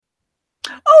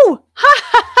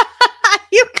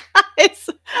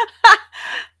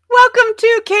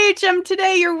STEM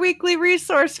Today, your weekly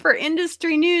resource for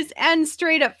industry news and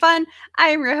straight up fun. I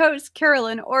am your host,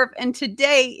 Carolyn Orff, and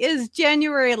today is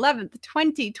January 11th,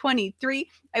 2023.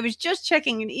 I was just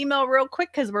checking an email real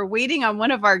quick because we're waiting on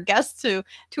one of our guests to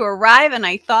arrive, and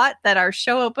I thought that our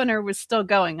show opener was still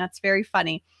going. That's very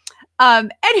funny.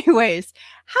 Anyways,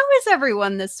 how is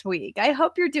everyone this week? I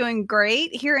hope you're doing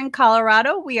great. Here in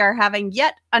Colorado, we are having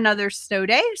yet another snow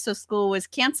day, so school was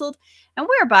canceled, and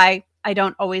whereby I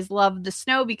don't always love the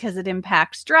snow because it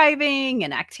impacts driving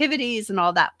and activities and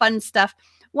all that fun stuff.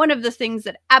 One of the things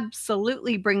that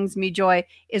absolutely brings me joy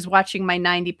is watching my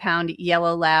 90-pound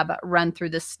yellow lab run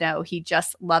through the snow. He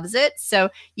just loves it. So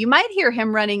you might hear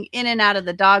him running in and out of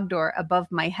the dog door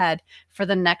above my head for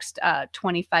the next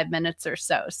 25 minutes or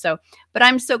so. But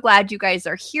I'm so glad you guys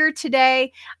are here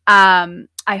today.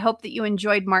 I hope that you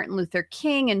enjoyed Martin Luther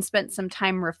King and spent some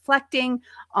time reflecting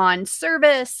on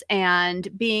service and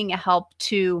being a help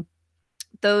to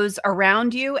those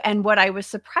around you. And what I was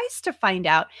surprised to find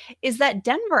out is that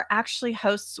Denver actually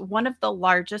hosts one of the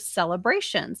largest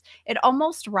celebrations. It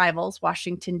almost rivals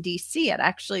Washington, D.C. And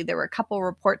actually, there were a couple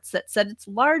reports that said it's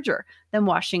larger than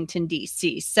Washington,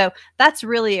 D.C. So that's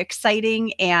really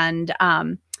exciting and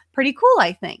pretty cool,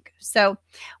 I think. So,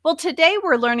 well, today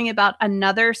we're learning about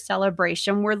another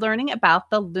celebration. We're learning about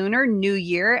the Lunar New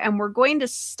Year, and we're going to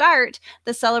start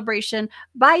the celebration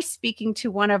by speaking to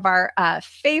one of our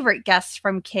favorite guests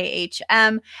from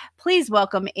KHM. Please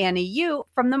welcome Annie Yu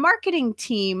from the marketing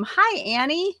team. Hi,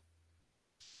 Annie.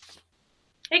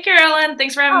 Hey, Carolyn.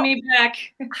 Thanks for having me back.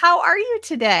 How are you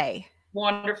today?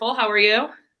 Wonderful. How are you?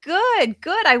 Good.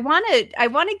 I want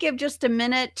to give just a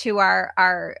minute to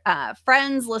our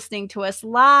friends listening to us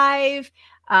live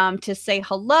to say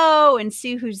hello and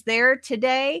see who's there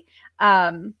today.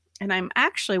 And I'm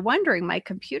actually wondering, my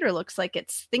computer looks like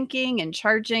it's thinking and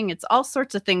charging. It's all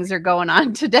sorts of things are going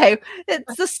on today.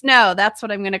 It's the snow. That's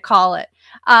what I'm going to call it.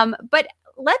 But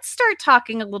let's start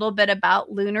talking a little bit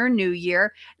about Lunar New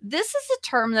Year. This is a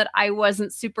term that I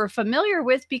wasn't super familiar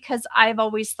with because I've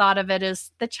always thought of it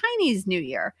as the Chinese New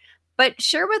Year. But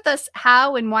share with us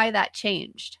how and why that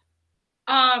changed.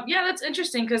 Yeah, that's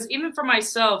interesting because even for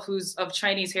myself, who's of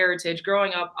Chinese heritage,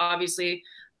 growing up, obviously,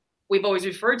 we've always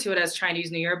referred to it as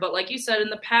Chinese New Year. But like you said, in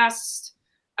the past,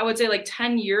 I would say like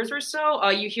 10 years or so,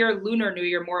 you hear Lunar New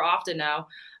Year more often now.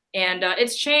 And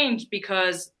it's changed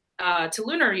because to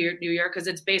Lunar New Year because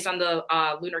it's based on the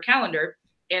lunar calendar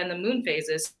and the moon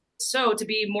phases. So to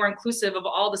be more inclusive of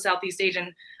all the Southeast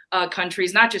Asian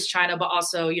countries, not just China, but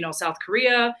also, South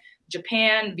Korea,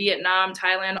 Japan, Vietnam,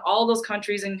 Thailand, all those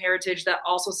countries in heritage that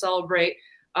also celebrate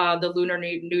the Lunar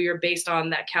New Year based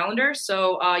on that calendar.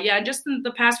 So just in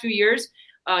the past few years,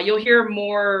 you'll hear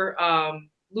more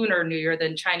Lunar New Year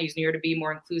than Chinese New Year to be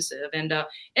more inclusive. And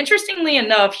interestingly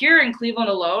enough, here in Cleveland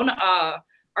alone,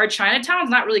 our Chinatown is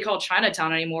not really called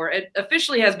Chinatown anymore. It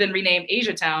officially has been renamed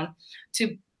Asiatown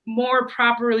to more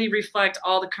properly reflect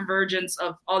all the convergence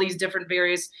of all these different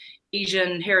various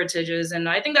Asian heritages. And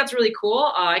I think that's really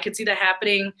cool. I could see that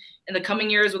happening in the coming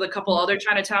years with a couple other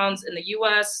Chinatowns in the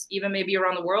US, even maybe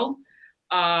around the world.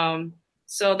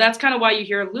 So that's kind of why you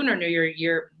hear Lunar New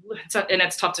Year, and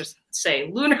it's tough to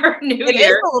say, Lunar New Year. It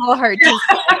is a little hard to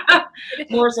say.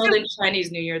 More so than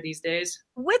Chinese New Year these days.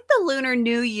 With the Lunar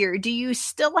New Year, do you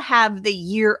still have the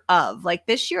year of? Like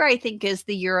this year, I think, is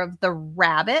the year of the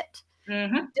rabbit.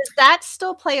 Mm-hmm. Does that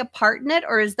still play a part in it,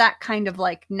 or is that kind of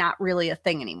like not really a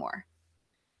thing anymore?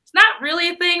 It's not really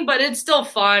a thing, but it's still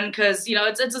fun because,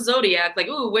 it's a zodiac. Like,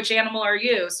 ooh, which animal are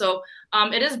you? So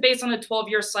it is based on a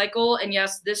 12-year cycle. And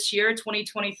yes, this year,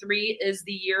 2023, is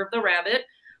the year of the rabbit.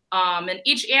 And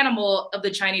each animal of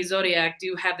the Chinese zodiac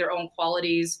do have their own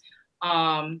qualities.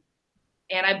 And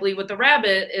I believe with the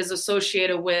rabbit is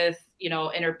associated with,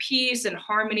 inner peace and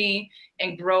harmony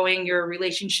and growing your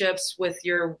relationships with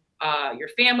your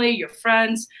family, your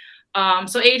friends.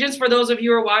 So agents, for those of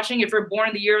you who are watching, if you're born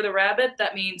in the year of the rabbit,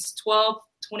 that means 12,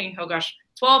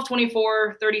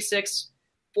 24, 36,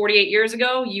 48 years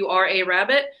ago, you are a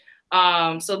rabbit.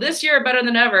 So this year, better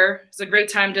than ever, it's a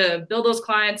great time to build those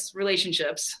clients'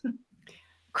 relationships.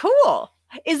 Cool.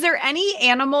 Is there any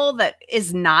animal that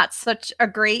is not such a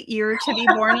great year to be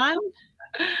born on?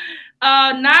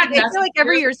 I feel like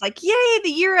every year is like, yay, the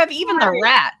year of even the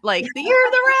rat, like the year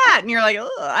of the rat. And you're like, oh,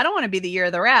 I don't want to be the year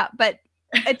of the rat. But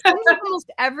it seems like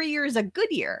almost every year is a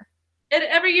good year.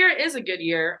 Every year is a good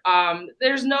year.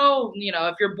 There's no,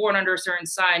 if you're born under a certain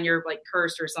sign, you're like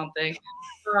cursed or something.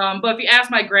 But if you ask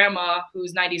my grandma,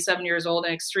 who's 97 years old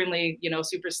and extremely,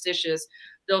 superstitious,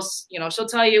 she'll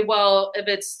tell you, well, if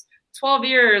it's 12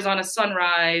 years on a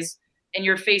sunrise and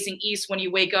you're facing east when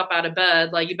you wake up out of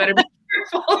bed, like you better be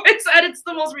careful. It's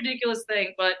the most ridiculous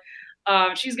thing. But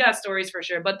She's got stories for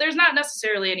sure, but there's not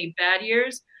necessarily any bad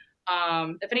years.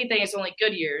 If anything, it's only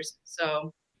good years.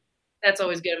 So that's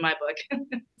always good in my book.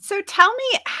 So tell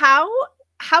me how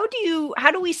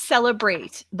do we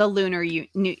celebrate the Lunar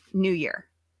New Year?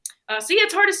 See,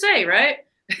 it's hard to say, right?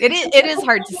 It is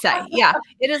hard to say. Yeah,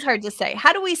 it is hard to say.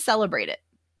 How do we celebrate it?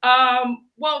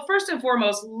 Well, first and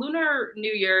foremost, Lunar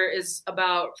New Year is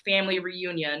about family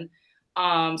reunion.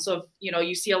 So,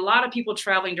 you see a lot of people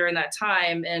traveling during that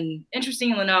time. And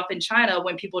interestingly enough, in China,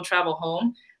 when people travel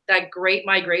home, that Great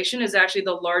Migration is actually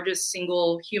the largest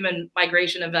single human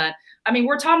migration event. I mean,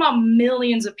 we're talking about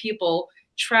millions of people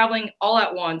traveling all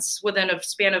at once within a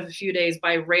span of a few days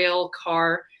by rail,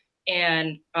 car,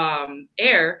 and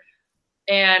air.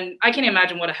 And I can't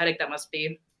imagine what a headache that must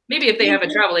be. Maybe if they have a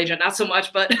travel agent, not so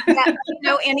much, but.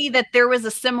 Yeah, Annie, that there was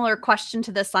a similar question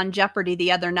to this on Jeopardy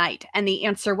the other night. And the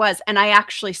answer was, and I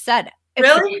actually said, it's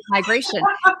really? Migration.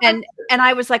 And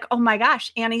I was like, oh my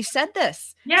gosh, Annie said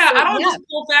this. Yeah, so, I don't just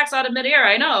pull facts out of midair.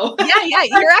 I know. Yeah,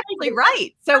 you're actually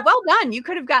right. So well done. You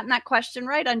could have gotten that question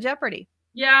right on Jeopardy.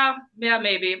 Yeah,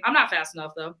 maybe. I'm not fast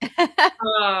enough though.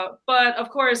 But of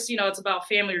course, it's about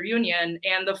family reunion.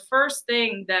 And the first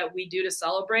thing that we do to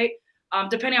celebrate,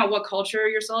 depending on what culture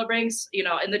you're celebrating,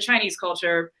 in the Chinese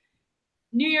culture,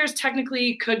 New Year's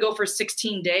technically could go for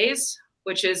 16 days,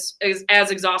 which is as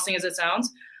exhausting as it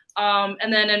sounds.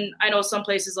 And then I know some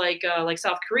places like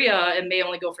South Korea, it may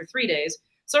only go for 3 days.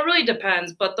 So it really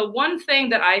depends. But the one thing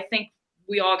that I think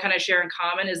we all kind of share in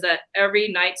common is that every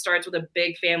night starts with a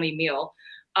big family meal.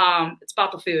 It's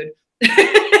about the food.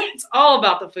 It's all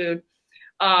about the food.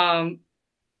 And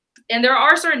there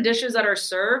are certain dishes that are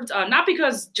served, not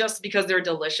just because they're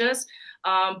delicious,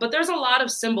 but there's a lot of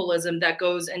symbolism that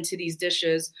goes into these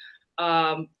dishes.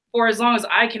 For as long as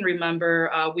I can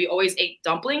remember, we always ate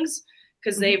dumplings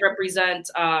because they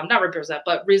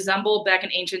resemble back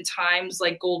in ancient times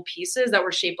like gold pieces that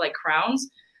were shaped like crowns.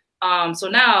 So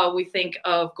now we think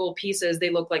of gold pieces, they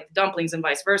look like dumplings and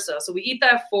vice versa. So we eat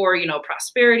that for,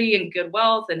 prosperity and good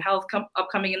wealth and health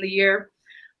upcoming in the year.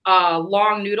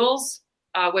 Long noodles,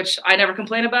 which I never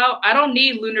complain about. I don't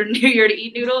need Lunar New Year to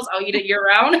eat noodles. I'll eat it year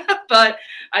round, but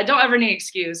I don't ever need an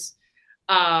excuse.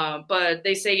 But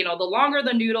they say, the longer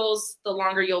the noodles, the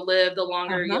longer you'll live, the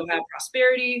longer you'll have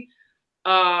prosperity.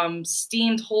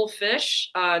 Steamed whole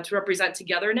fish to represent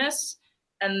togetherness.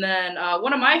 And then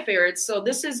one of my favorites, so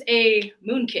this is a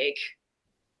mooncake.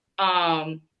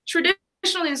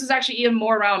 Traditionally, this is actually eaten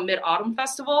more around Mid-Autumn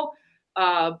Festival,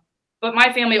 but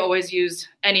my family always used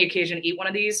any occasion to eat one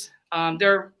of these.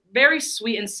 They're very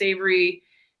sweet and savory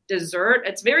dessert.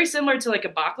 It's very similar to like a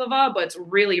baklava, but it's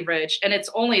really rich, and it's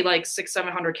only like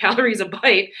 600-700 calories a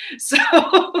bite. So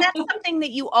that's something that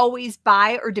you always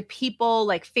buy, or do people,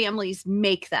 like families,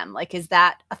 make them? Like, is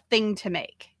that a thing to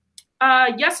make?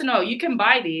 Yes and no. You can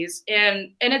buy these,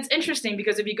 and it's interesting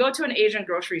because if you go to an Asian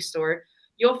grocery store,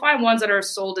 you'll find ones that are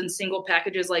sold in single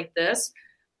packages like this,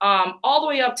 all the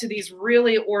way up to these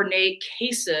really ornate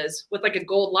cases with like a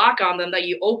gold lock on them that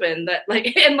you open. That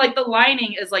and the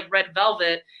lining is like red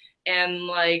velvet, and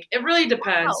like it really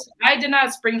depends. Wow. I did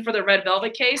not spring for the red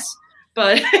velvet case,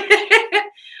 but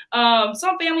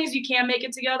some families you can make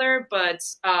it together, but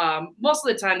most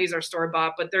of the time these are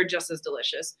store-bought, but they're just as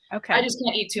delicious. Okay. I just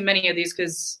can't eat too many of these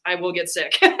because I will get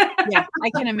sick. Yeah, I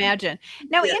can imagine.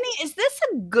 Now, yeah. Annie, is this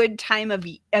a good time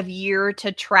of year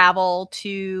to travel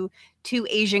to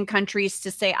Asian countries to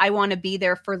say, I want to be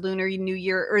there for Lunar New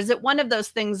Year? Or is it one of those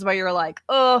things where you're like,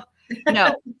 oh,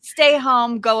 no, stay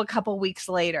home, go a couple weeks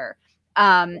later?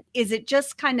 Is it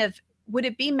just kind of, would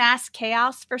it be mass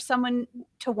chaos for someone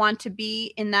to want to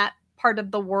be in that part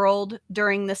of the world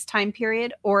during this time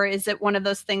period? Or is it one of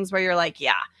those things where you're like,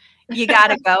 yeah, you got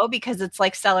to go because it's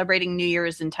like celebrating New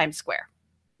Year's in Times Square?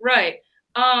 Right.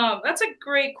 That's a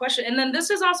great question. And then this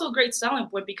is also a great selling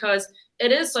point because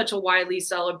it is such a widely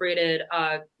celebrated,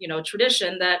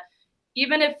 tradition that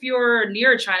even if you're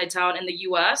near Chinatown in the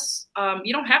US,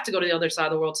 you don't have to go to the other side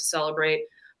of the world to celebrate.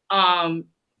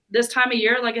 This time of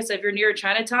year, like I said, if you're near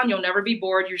Chinatown, you'll never be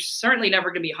bored. You're certainly never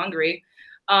going to be hungry.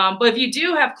 But if you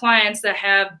do have clients that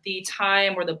have the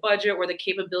time or the budget or the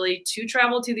capability to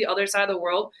travel to the other side of the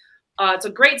world, it's a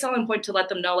great selling point to let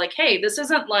them know, like, hey, this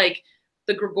isn't like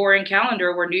the Gregorian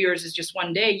calendar where New Year's is just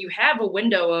one day. You have a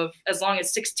window of as long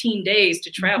as 16 days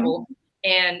to travel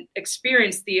and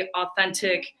experience the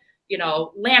authentic,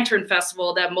 lantern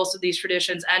festival that most of these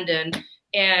traditions end in.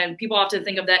 And people often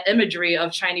think of that imagery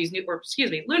of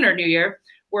Lunar New Year,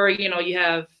 where, you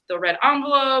have the red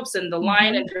envelopes and the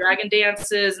lion and dragon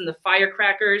dances and the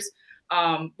firecrackers,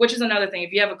 which is another thing.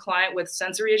 If you have a client with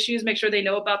sensory issues, make sure they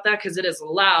know about that because it is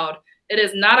loud. It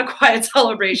is not a quiet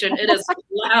celebration. It is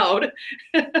loud.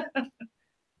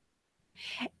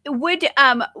 Would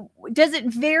does it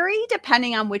vary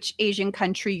depending on which Asian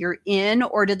country you're in,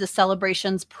 or do the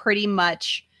celebrations pretty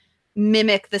much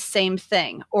mimic the same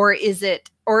thing, or is it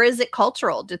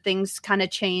cultural? Do things kind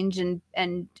of change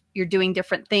and you're doing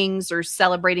different things or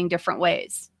celebrating different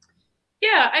ways?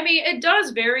 Yeah, I mean, it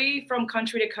does vary from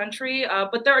country to country,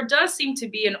 but there does seem to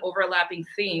be an overlapping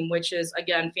theme, which is,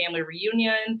 again, family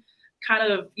reunion,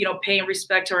 kind of, paying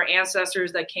respect to our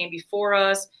ancestors that came before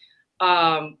us.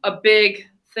 A big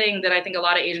thing that I think a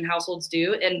lot of Asian households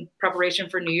do in preparation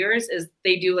for New Year's is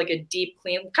they do like a deep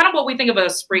clean, kind of what we think of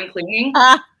as spring cleaning.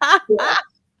 Yeah.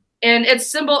 And it's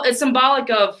symbolic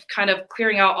of kind of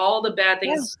clearing out all the bad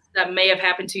things that may have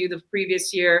happened to you the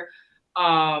previous year,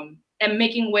 and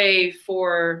making way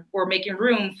for, or making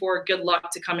room for good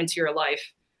luck to come into your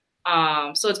life.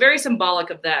 So it's very symbolic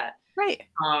of that. Right.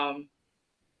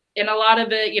 And a lot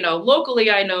of it,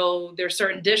 locally, I know there's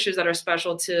certain dishes that are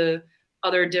special to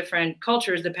other different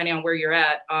cultures, depending on where you're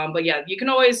at. But yeah, you can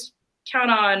always count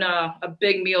on a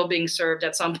big meal being served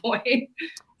at some point.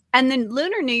 And then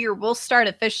Lunar New Year will start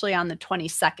officially on the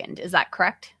 22nd. Is that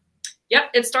correct? Yep.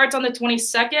 It starts on the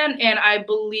 22nd and I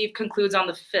believe concludes on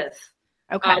the 5th.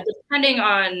 Okay. Depending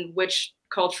on which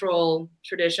cultural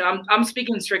tradition. I'm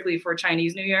speaking strictly for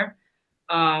Chinese New Year.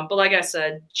 But like I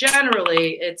said,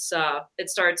 generally it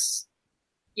starts,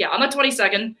 on the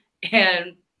 22nd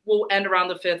and we'll end around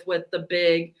the 5th with the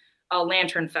big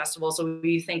lantern festival. So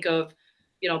we think of,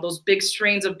 those big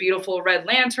strings of beautiful red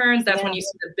lanterns. That's when you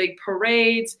see the big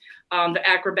parades, the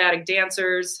acrobatic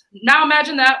dancers. Now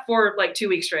imagine that for like 2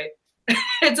 weeks straight.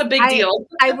 It's a big deal.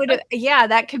 I would,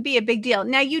 that could be a big deal.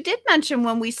 Now you did mention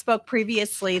when we spoke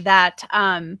previously that,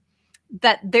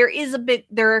 that there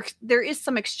is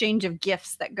some exchange of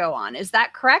gifts that go on. Is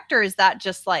that correct? Or is that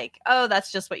just like, oh,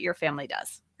 that's just what your family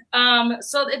does?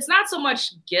 So it's not so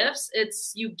much gifts.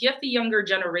 It's you gift the younger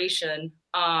generation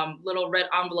little red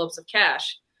envelopes of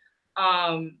cash.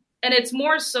 And it's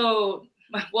more so,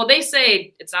 well, they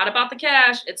say it's not about the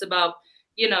cash. It's about,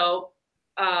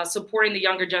 supporting the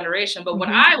younger generation. But when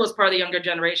I was part of the younger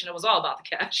generation, it was all about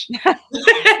the cash.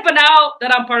 But now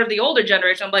that I'm part of the older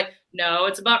generation, I'm like, no,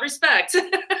 it's about respect.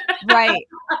 Right.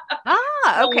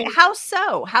 Okay. How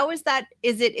so? How is that?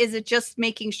 Is it just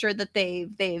making sure that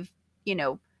they've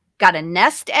got a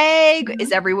nest egg?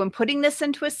 Is everyone putting this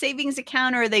into a savings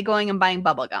account, or are they going and buying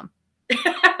bubble gum?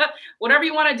 Whatever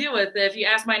you want to do with it. If you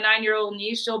ask my 9-year-old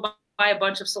niece, she'll buy a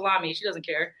bunch of salami. She doesn't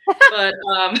care. But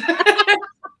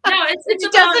no,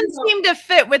 it doesn't seem to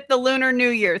fit with the Lunar New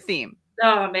Year theme.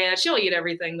 Oh man, she'll eat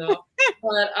everything though.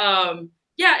 But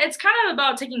it's kind of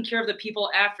about taking care of the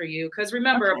people after you. Because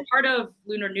remember, a part of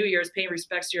Lunar New Year is paying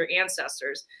respects to your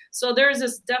ancestors. So there's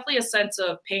definitely a sense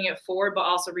of paying it forward, but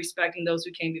also respecting those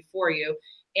who came before you.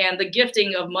 And the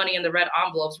gifting of money in the red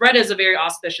envelopes. Red is a very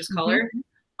auspicious color.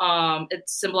 It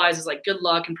symbolizes like good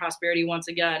luck and prosperity once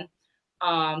again.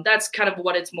 That's kind of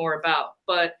what it's more about.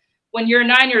 But when you're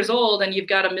 9 years old and you've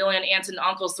got a million aunts and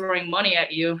uncles throwing money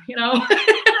at you, You're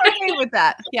okay with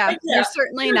that. Yeah. You're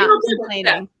certainly not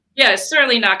complaining. Yeah,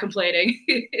 certainly not complaining.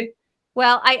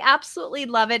 Well, I absolutely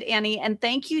love it, Annie. And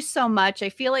thank you so much. I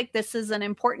feel like this is an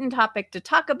important topic to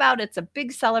talk about. It's a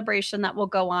big celebration that will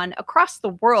go on across the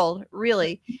world,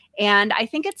 really. And I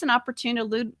think it's an opportunity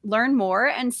to learn more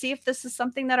and see if this is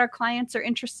something that our clients are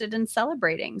interested in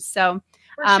celebrating. So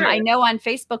sure. I know on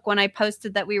Facebook, when I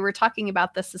posted that we were talking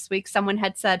about this week, someone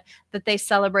had said that they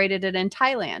celebrated it in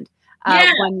Thailand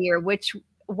 1 year, which,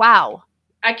 wow.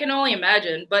 I can only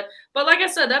imagine. But like I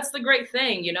said, that's the great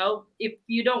thing. If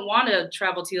you don't want to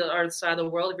travel to the other side of the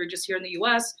world, if you're just here in the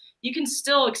US, you can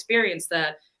still experience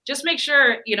that. Just make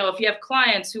sure, if you have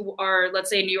clients who are,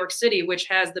 let's say, in New York City, which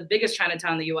has the biggest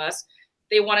Chinatown in the US,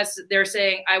 they're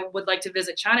saying, I would like to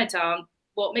visit Chinatown.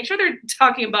 Well, make sure they're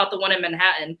talking about the one in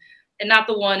Manhattan and not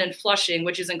the one in Flushing,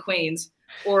 which is in Queens,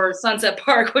 or Sunset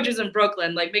Park, which is in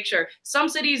Brooklyn. Like, make sure some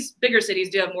cities, bigger cities,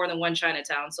 do have more than one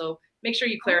Chinatown. So make sure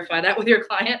you clarify that with your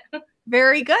client.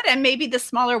 Very good. And maybe the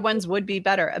smaller ones would be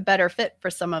a better fit for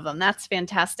some of them. That's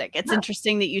fantastic. It's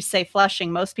interesting that you say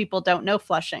Flushing. Most people don't know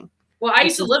Flushing. Well, I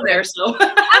used to live there, so.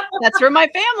 That's where my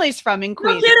family's from, in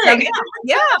Queens. No kidding.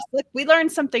 Yeah. Look, we learn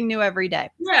something new every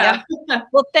day. Yeah.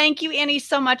 Well, thank you, Annie,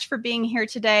 so much for being here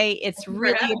today. It's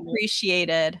really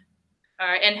appreciated. All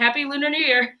right. And happy Lunar New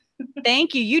Year.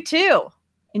 Thank you. You too.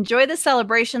 Enjoy the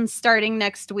celebrations starting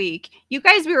next week. You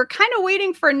guys, we were kind of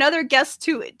waiting for another guest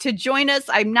to join us.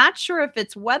 I'm not sure if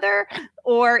it's weather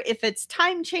or if it's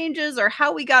time changes or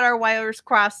how we got our wires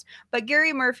crossed, but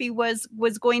Gary Murphy was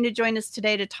going to join us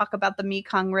today to talk about the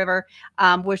Mekong River,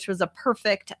 which was a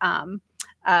perfect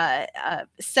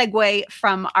segue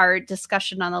from our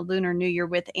discussion on the Lunar New Year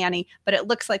with Annie, but it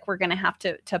looks like we're going to have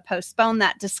to postpone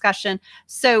that discussion.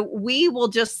 So we will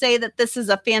just say that this is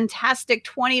a fantastic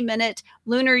 20-minute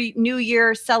Lunar New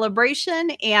Year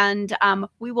celebration, and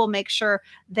we will make sure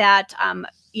that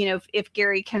if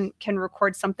Gary can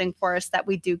record something for us, that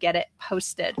we do get it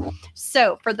posted.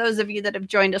 So for those of you that have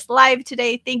joined us live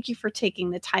today, thank you for taking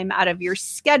the time out of your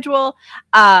schedule.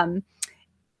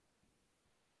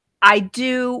 I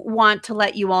do want to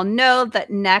let you all know that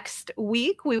next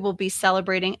week we will be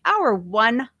celebrating our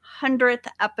 100th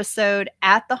episode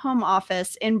at the home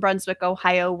office in Brunswick,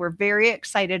 Ohio. We're very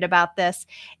excited about this.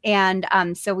 And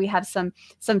so we have some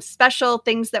special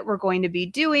things that we're going to be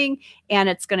doing, and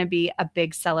it's going to be a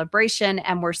big celebration.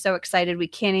 And we're so excited. We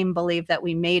can't even believe that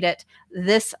we made it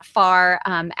this far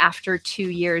after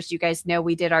 2 years. You guys know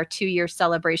we did our 2-year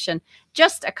celebration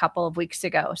just a couple of weeks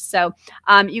ago. So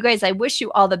you guys, I wish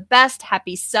you all the best.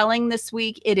 Happy selling this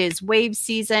week. It is wave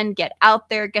season. Get out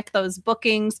there, get those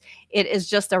bookings. It is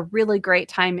just a really great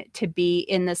time to be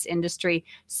in this industry.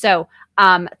 So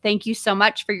thank you so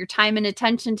much for your time and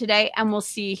attention today, and we'll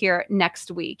see you here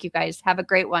next week. You guys have a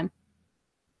great one.